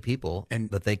that many people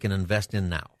that they can invest in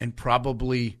now. And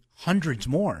probably hundreds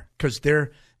more, because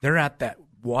they're at that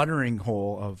watering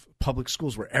hole of public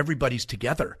schools where everybody's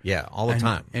together. Yeah, all the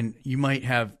time. And you might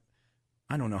have,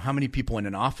 I don't know how many people in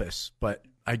an office, but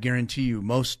I guarantee you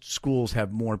most schools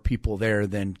have more people there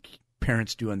than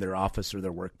parents do in their office or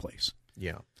their workplace.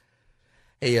 Yeah.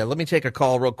 Hey, let me take a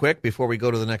call real quick before we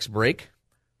go to the next break.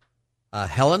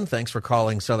 Helen, thanks for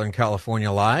calling Southern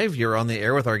California Live. You're on the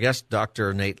air with our guest,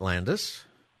 Dr. Nate Landis.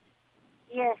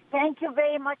 Yes, thank you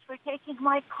very much for taking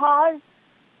my call.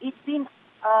 It's been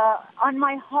on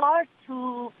my heart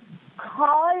to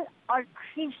call our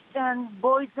Christian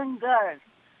boys and girls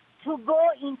to go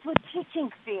into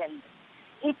teaching field.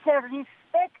 It's a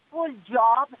respectful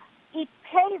job. It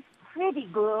pays pretty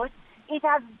good. It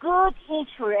has good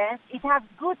insurance. It has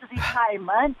good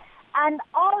retirement. And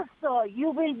also, you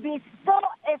will be so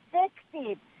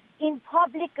effective in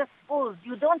public schools.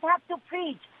 You don't have to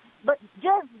preach, but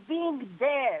just being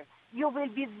there, you will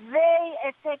be very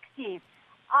effective.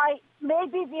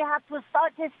 Maybe we have to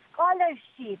start a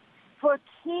scholarship for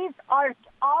kids, our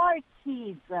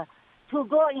kids, to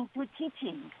go into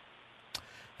teaching.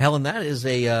 Helen,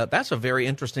 that's a very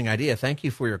interesting idea. Thank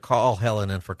you for your call, Helen,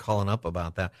 and for calling up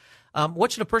about that.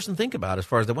 What should a person think about as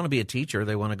far as they want to be a teacher,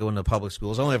 they want to go into public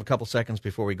schools? I only have a couple seconds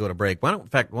before we go to break. Let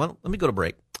me go to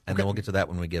break, and then we'll get to that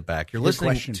when we get back. You're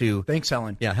listening to... Thanks,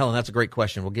 Helen. Yeah, Helen, that's a great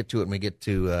question. We'll get to it when we get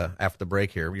to after the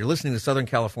break here. You're listening to Southern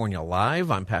California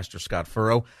Live. I'm Pastor Scott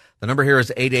Furrow. The number here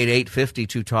is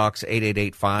 888-52-TALKS,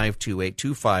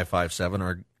 888-528-2557.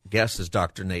 Our guest is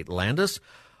Dr. Nate Landis,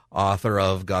 author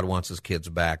of God Wants His Kids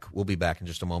Back. We'll be back in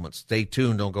just a moment. Stay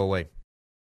tuned. Don't go away.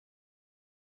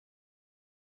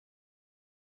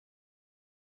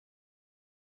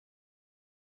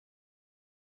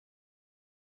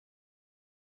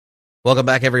 Welcome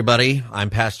back, everybody. I'm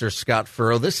Pastor Scott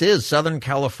Furrow. This is Southern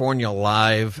California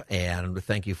Live, and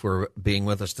thank you for being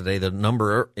with us today. The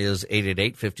number is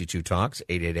 888-52-TALKS,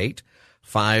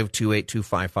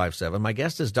 888-528-2557. My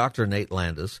guest is Dr. Nate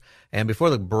Landis, and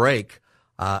before the break,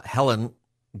 Helen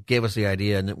gave us the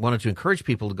idea and wanted to encourage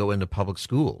people to go into public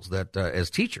schools, that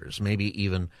as teachers, maybe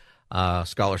even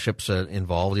scholarships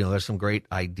involved. There's some great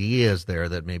ideas there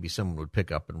that maybe someone would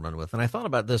pick up and run with. And I thought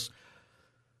about this.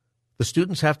 The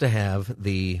students have to have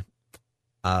they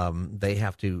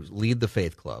have to lead the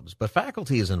faith clubs, but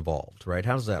faculty is involved, right?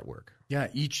 How does that work? Yeah,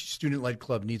 each student-led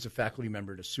club needs a faculty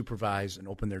member to supervise and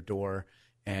open their door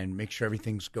and make sure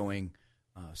everything's going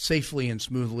safely and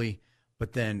smoothly.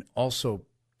 But then also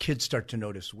kids start to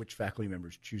notice which faculty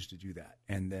members choose to do that.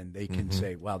 And then they can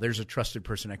say, wow, there's a trusted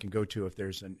person I can go to if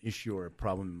there's an issue or a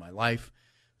problem in my life.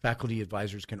 Faculty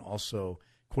advisors can also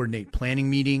coordinate planning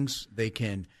meetings. They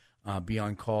can be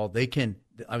on call. They can,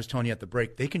 I was telling you at the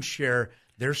break, they can share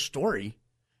their story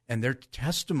and their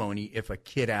testimony if a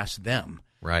kid asks them.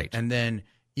 Right. And then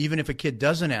even if a kid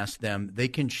doesn't ask them, they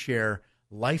can share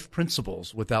life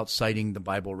principles without citing the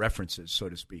Bible references, so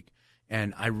to speak.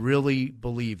 And I really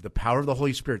believe the power of the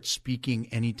Holy Spirit speaking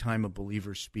anytime a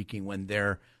believer's speaking when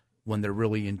they're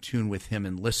really in tune with Him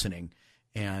and listening.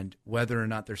 And whether or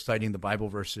not they're citing the Bible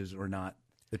verses or not,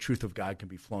 the truth of God can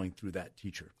be flowing through that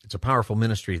teacher. It's a powerful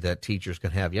ministry that teachers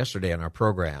can have. Yesterday on our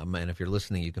program, and if you're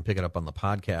listening, you can pick it up on the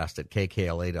podcast at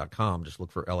kkla.com. Just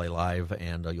look for LA Live,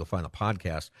 and you'll find the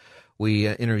podcast. We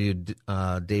interviewed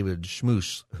David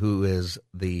Schmoose, who is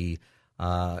the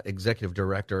executive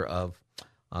director of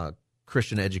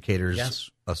Christian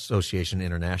Educators Association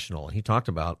International. And he talked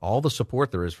about all the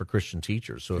support there is for Christian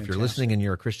teachers. So if you're listening and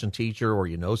you're a Christian teacher, or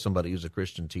you know somebody who's a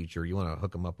Christian teacher, you want to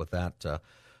hook them up with that.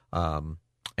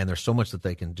 And there's so much that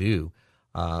they can do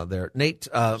there. Nate?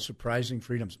 Surprising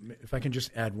freedoms. If I can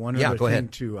just add one other thing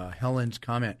to Helen's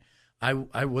comment.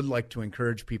 I would like to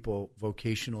encourage people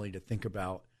vocationally to think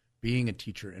about being a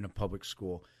teacher in a public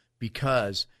school,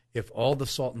 because if all the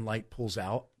salt and light pulls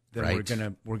out,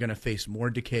 then we're gonna face more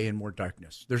decay and more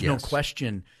darkness. There's no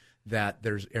question that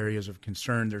there's areas of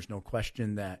concern. There's no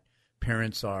question that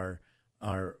parents are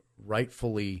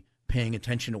rightfully paying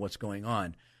attention to what's going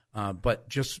on. But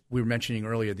just we were mentioning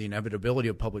earlier the inevitability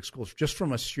of public schools. Just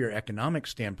from a sheer economic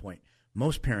standpoint,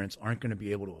 most parents aren't going to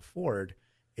be able to afford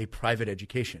a private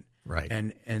education. Right.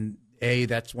 And A,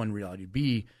 that's one reality.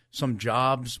 B, some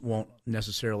jobs won't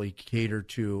necessarily cater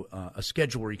to a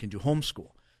schedule where you can do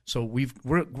homeschool. So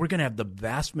we're going to have the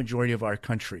vast majority of our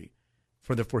country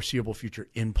for the foreseeable future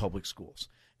in public schools.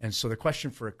 And so the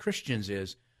question for Christians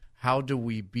is, how do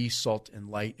we be salt and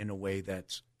light in a way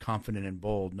that's confident and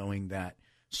bold, knowing that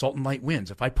salt and light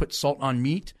wins? If I put salt on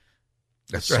meat,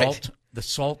 the salt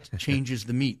changes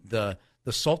the meat. The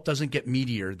salt doesn't get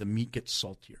meatier, the meat gets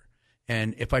saltier.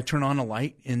 And if I turn on a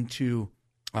light into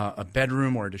a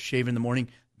bedroom or to shave in the morning,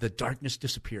 the darkness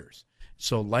disappears.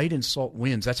 So light and salt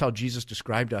wins. That's how Jesus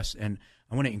described us. And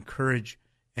I want to encourage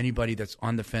anybody that's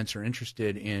on the fence or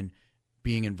interested in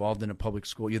being involved in a public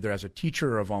school, either as a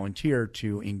teacher or a volunteer,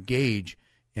 to engage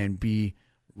and be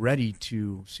ready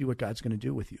to see what God's going to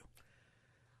do with you.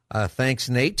 Thanks,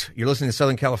 Nate. You're listening to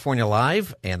Southern California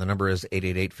Live, and the number is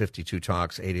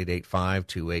 888-52-TALKS,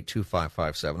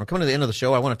 888-528-2557. We're coming to the end of the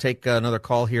show. I want to take another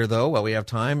call here, though, while we have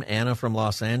time. Anna from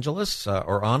Los Angeles,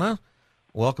 or Anna,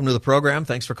 welcome to the program.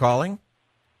 Thanks for calling.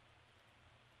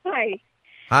 Hi.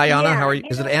 Hi, Anna. Yeah, how are you?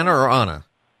 Is it Anna or Anna?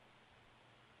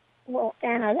 Well,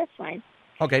 Anna, that's fine.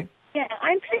 Okay. Yeah,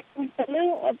 I'm a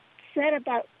little upset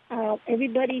about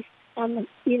everybody talking,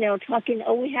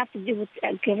 we have to do what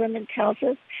the government tells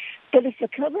us. But if the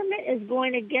government is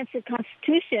going against the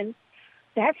Constitution,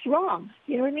 that's wrong.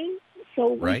 You know what I mean?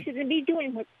 So we shouldn't be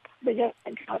doing what the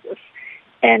government tells us.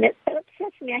 And it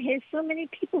upsets me. I hear so many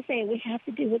people saying we have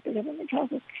to do what the government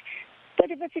tells us. But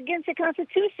if it's against the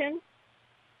Constitution,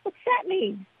 what's that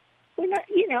mean? We're not,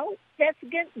 that's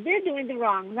against, they're doing the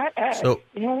wrong, not us. So,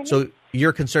 you know what I mean? So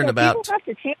you're concerned about... People have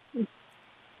to change.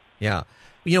 Yeah.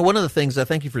 One of the things,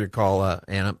 thank you for your call,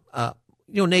 Anna.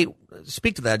 Nate,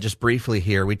 speak to that just briefly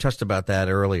here. We touched about that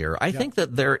earlier. I think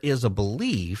that there is a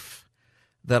belief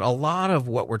that a lot of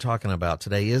what we're talking about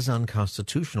today is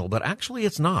unconstitutional, but actually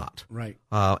it's not. Right.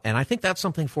 And I think that's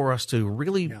something for us to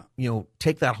really,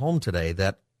 take that home today,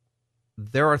 that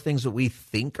there are things that we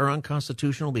think are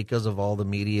unconstitutional because of all the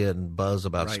media and buzz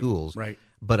about schools,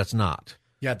 but it's not.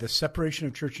 Yeah, the separation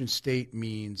of church and state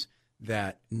means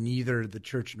that neither the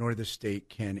church nor the state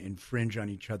can infringe on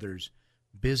each other's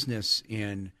business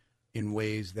in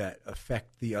ways that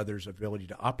affect the other's ability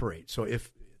to operate. So if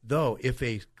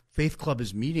a faith club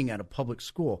is meeting at a public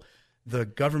school, the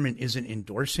government isn't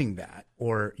endorsing that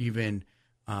or even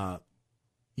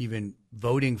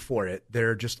voting for it.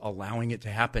 They're just allowing it to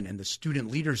happen, and the student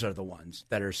leaders are the ones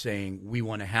that are saying, we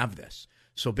want to have this.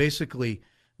 So basically,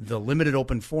 the limited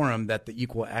open forum that the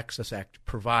Equal Access Act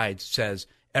provides says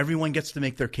everyone gets to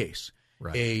make their case.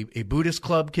 Right. A Buddhist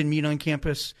club can meet on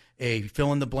campus. A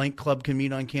fill-in-the-blank club can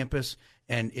meet on campus.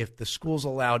 And if the school's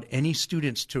allowed any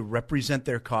students to represent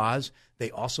their cause,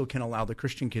 they also can allow the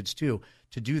Christian kids, too,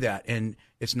 to do that. And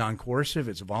it's non-coercive.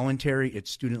 It's voluntary. It's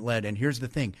student-led. And here's the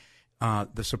thing.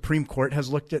 The Supreme Court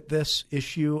has looked at this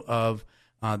issue of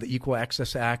the Equal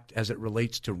Access Act as it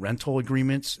relates to rental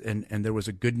agreements. And there was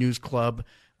a Good News Club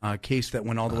case that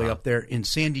went all the way up there. In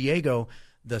San Diego,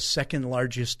 the second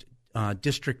largest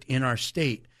district in our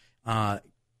state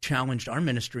challenged our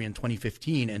ministry in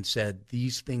 2015 and said,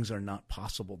 these things are not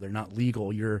possible. They're not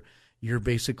legal. You're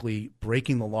basically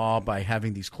breaking the law by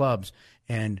having these clubs.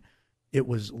 And it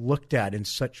was looked at in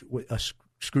such a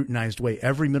scrutinized way.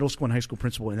 Every middle school and high school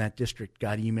principal in that district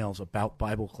got emails about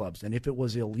Bible clubs. And if it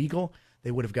was illegal,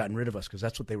 they would have gotten rid of us because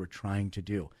that's what they were trying to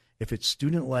do. If it's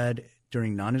student-led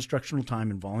during non-instructional time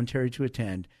and voluntary to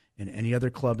attend and any other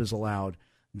club is allowed,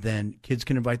 then kids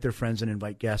can invite their friends and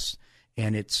invite guests.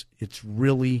 And it's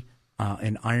really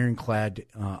an ironclad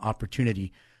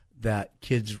opportunity that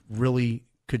kids really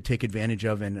could take advantage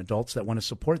of, and adults that want to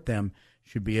support them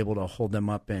should be able to hold them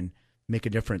up and make a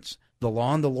difference. The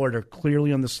law and the Lord are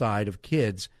clearly on the side of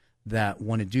kids that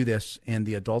want to do this, and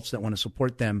the adults that want to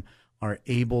support them are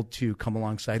able to come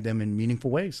alongside them in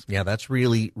meaningful ways. Yeah, that's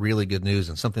really, really good news,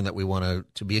 and something that we want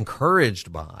to be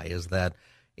encouraged by is that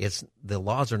the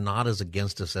laws are not as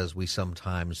against us as we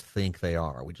sometimes think they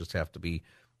are. We just have to be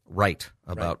right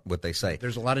about what they say.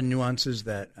 There's a lot of nuances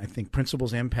that I think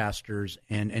principals and pastors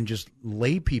and just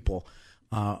lay people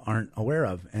aren't aware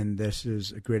of, and this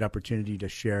is a great opportunity to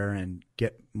share and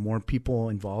get more people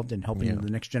involved in helping the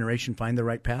next generation find the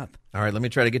right path. All right, let me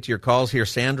try to get to your calls here.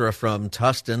 Sandra from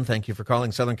Tustin, thank you for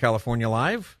calling Southern California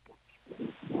Live.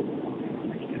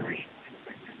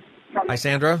 Hi,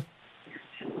 Sandra.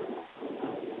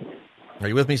 Are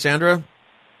you with me, Sandra?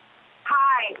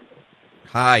 Hi.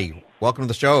 Hi. Welcome to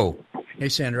the show. Hey,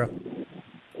 Sandra. Thank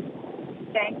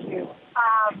you.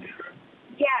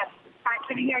 Yes, I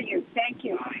can hear you. Thank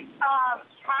you.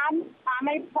 I'm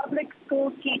a public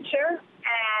school teacher,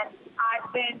 and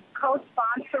I've been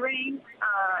co-sponsoring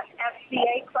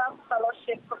FCA Club,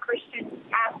 Fellowship for Christian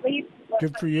Athletes.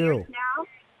 Good for you. Now,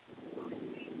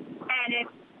 and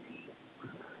it's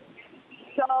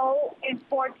so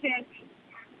important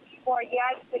for,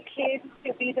 yes, the kids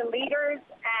to be the leaders,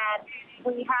 and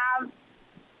we have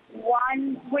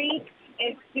 1 week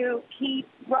is to keep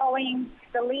growing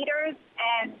the leaders,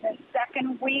 and the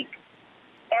second week,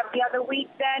 every other week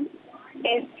then,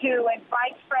 is to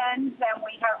invite friends, and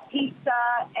we have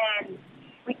pizza, and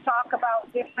we talk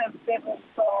about different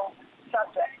biblical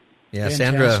subjects. Yeah,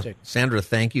 Sandra,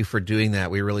 thank you for doing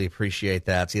that. We really appreciate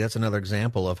that. See, that's another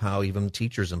example of how even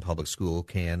teachers in public school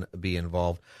can be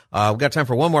involved. We've got time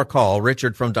for one more call.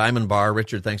 Richard from Diamond Bar.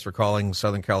 Richard, thanks for calling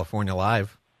Southern California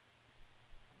Live.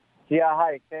 Yeah,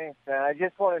 hi, thanks, man. I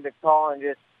just wanted to call and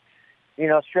just,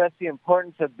 stress the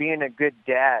importance of being a good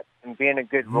dad and being a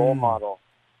good role model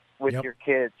with your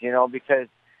kids, because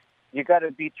you got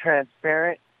to be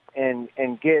transparent and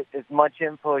get as much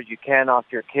info as you can off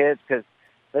your kids, because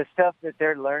the stuff that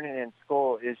they're learning in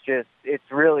school is just, it's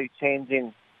really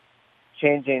changing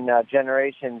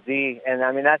Generation Z. And,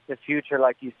 I mean, that's the future,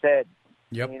 like you said.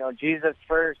 Yep. Jesus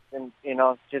first, and,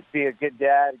 just be a good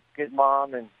dad, good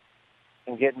mom, and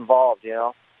get involved,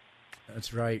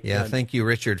 That's right. Yeah, thank you,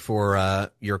 Richard, for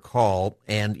your call.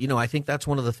 And, I think that's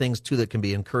one of the things, too, that can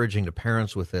be encouraging to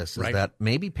parents with this, is that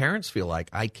maybe parents feel like,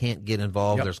 I can't get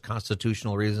involved. Yep. There's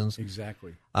constitutional reasons.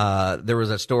 Exactly. There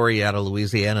was a story out of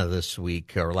Louisiana this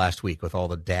week or last week with all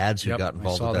the dads who got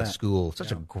involved with that school.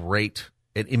 Such a great,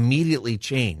 it immediately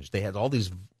changed. They had all this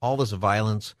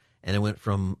violence, and it went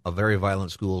from a very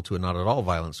violent school to a not at all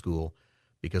violent school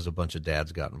because a bunch of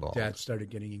dads got involved. Dads started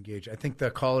getting engaged. I think the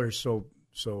caller is so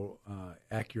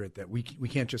accurate that we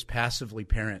can't just passively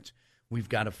parent. We've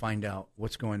got to find out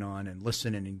what's going on and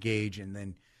listen and engage and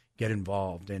then get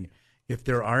involved. And if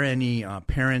there are any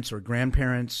parents or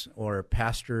grandparents or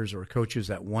pastors or coaches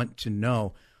that want to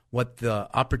know what the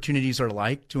opportunities are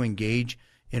like to engage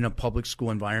in a public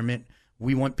school environment,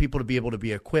 we want people to be able to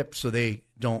be equipped so they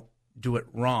don't do it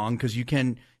wrong, because you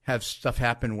can have stuff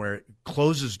happen where it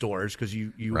closes doors because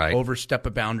you overstep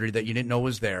a boundary that you didn't know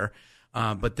was there.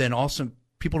 But then also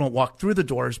people don't walk through the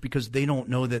doors because they don't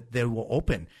know that they will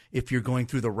open if you're going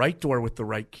through the right door with the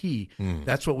right key.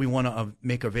 That's what we want to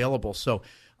make available. So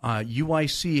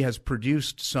UIC has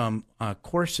produced some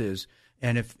courses,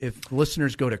 and if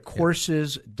listeners go to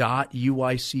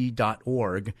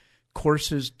courses.uic.org,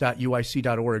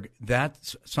 courses.uic.org,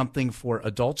 that's something for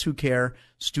adults who care,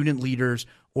 student leaders,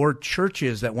 or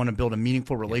churches that want to build a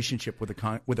meaningful relationship with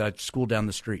a school down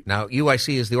the street. Now,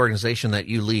 UIC is the organization that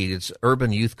you lead. It's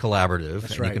Urban Youth Collaborative.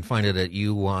 That's and right. You can find it at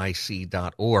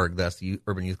uic.org. That's the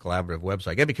Urban Youth Collaborative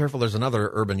website. You got to be careful. There's another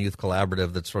Urban Youth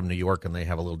Collaborative that's from New York, and they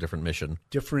have a little different mission.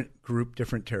 Different group,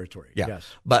 different territory. Yeah. Yes.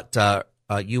 But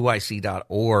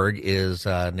uic.org is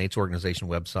Nate's organization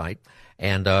website.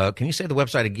 And can you say the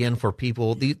website again for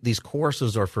people? These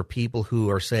courses are for people who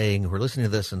are listening to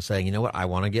this and saying, you know what, I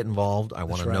want to get involved. I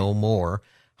want to know more.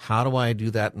 How do I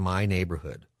do that in my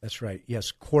neighborhood? That's right.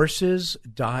 Yes,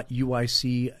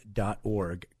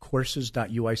 courses.uic.org.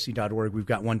 Courses.uic.org. We've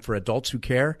got one for adults who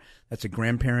care. That's a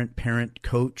grandparent, parent,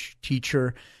 coach,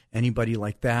 teacher, anybody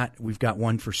like that. We've got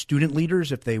one for student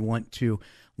leaders if they want to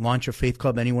launch a faith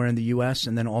club anywhere in the U.S.,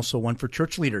 and then also one for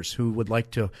church leaders who would like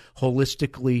to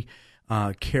holistically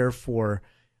care for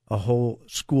a whole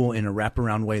school in a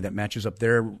wraparound way that matches up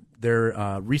their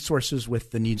resources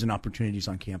with the needs and opportunities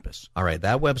on campus. All right.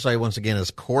 That website, once again,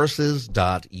 is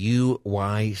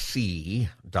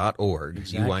courses.uic.org.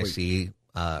 Exactly. UIC,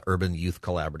 Urban Youth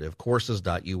Collaborative,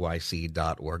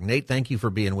 courses.uic.org. Nate, thank you for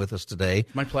being with us today.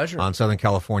 My pleasure. On Southern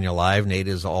California Live. Nate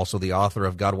is also the author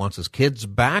of God Wants His Kids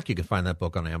Back. You can find that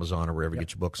book on Amazon or wherever you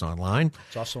get your books online.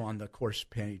 It's also on the course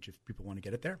page if people want to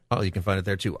get it there. Oh, you can find it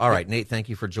there too. All right, Nate, thank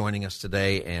you for joining us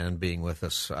today and being with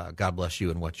us. God bless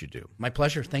you and what you do. My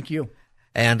pleasure. Thank you.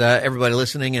 And everybody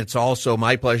listening, it's also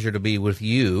my pleasure to be with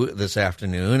you this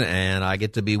afternoon, and I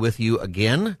get to be with you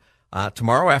again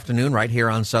tomorrow afternoon right here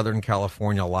on Southern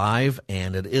California Live,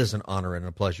 and it is an honor and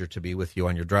a pleasure to be with you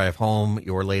on your drive home,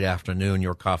 your late afternoon,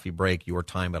 your coffee break, your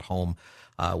time at home,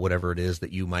 whatever it is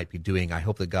that you might be doing. I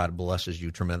hope that God blesses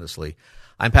you tremendously.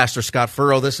 I'm Pastor Scott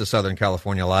Furrow. This is Southern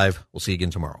California Live. We'll see you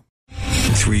again tomorrow.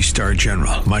 Three-star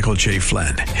General Michael J.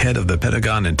 Flynn, head of the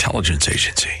Pentagon Intelligence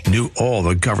Agency, knew all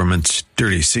the government's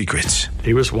dirty secrets.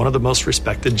 He was one of the most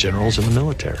respected generals in the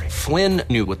military. Flynn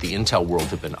knew what the intel world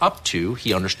had been up to.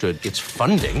 He understood its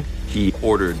funding. He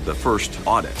ordered the first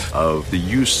audit of the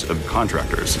use of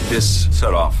contractors. This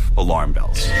set off alarm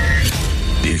bells.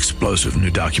 The explosive new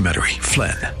documentary,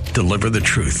 Flynn, Deliver the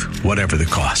Truth, Whatever the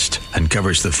Cost,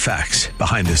 uncovers the facts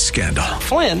behind this scandal.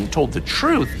 Flynn told the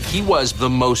truth. He was the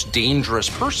most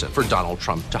dangerous person for Donald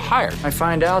Trump to hire. I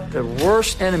find out the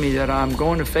worst enemy that I'm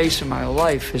going to face in my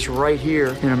life is right here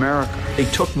in America. They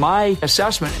took my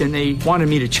assessment and they wanted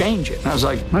me to change it. And I was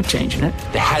like, I'm not changing it.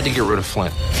 They had to get rid of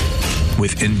Flynn.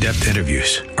 With in-depth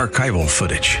interviews, archival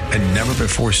footage, and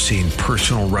never-before-seen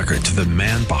personal records of the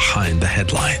man behind the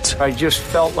headlines. I just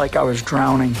felt like I was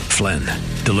drowning. Flynn,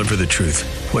 Deliver the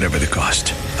Truth, Whatever the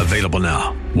Cost. Available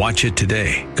now. Watch it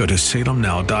today. Go to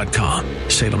salemnow.com.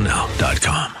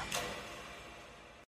 salemnow.com.